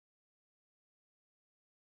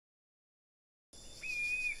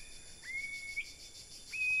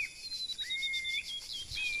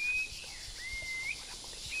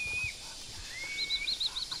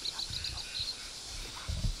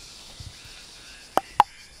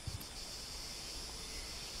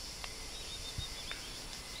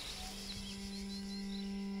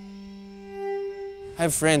I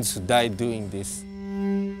have friends who died doing this.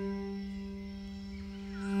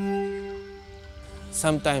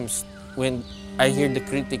 Sometimes when I hear the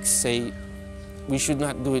critics say we should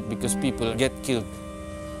not do it because people get killed,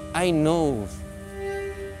 I know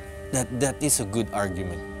that that is a good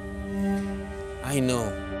argument. I know.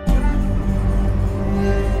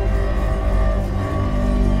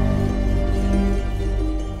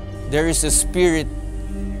 There is a spirit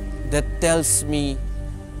that tells me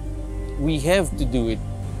we have to do it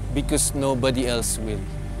because nobody else will.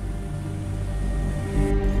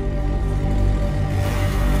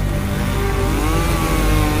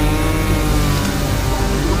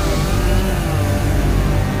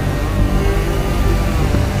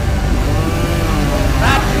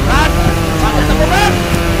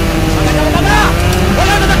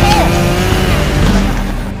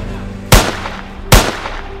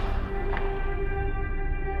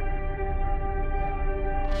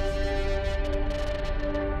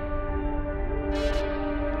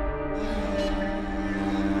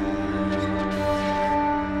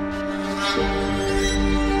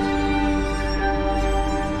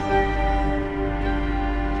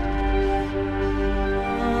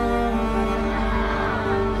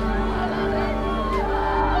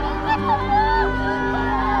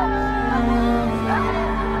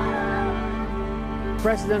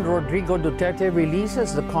 President Rodrigo Duterte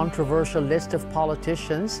releases the controversial list of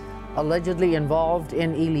politicians allegedly involved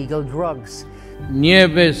in illegal drugs.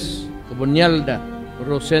 Nieves, Cobonialda,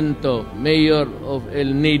 Rosento, Mayor of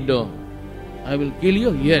El Nido. I will kill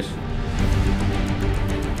you? Yes.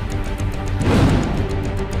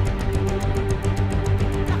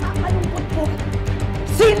 Nakakalungkot po.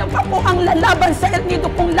 Sino pa po ang lalaban sa El Nido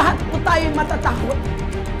kung lahat po tayo'y matatakot?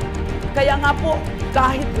 Kaya nga po,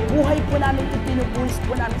 kahit buhay po namin itinubuhis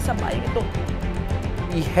po namin sa bayang ito.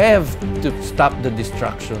 We have to stop the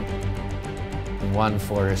destruction. One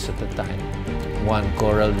forest at a time, one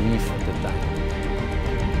coral reef at a time.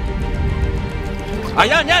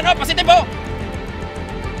 Ayan, yan, oh, positibo!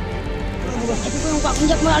 Ito po yung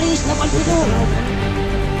Ancak maalis, napal dito.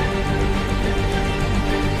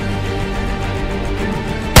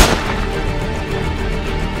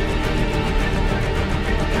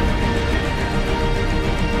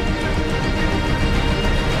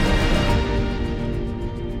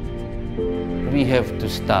 We have to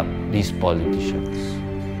stop these politicians.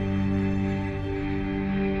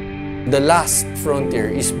 The last frontier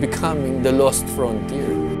is becoming the lost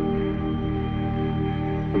frontier.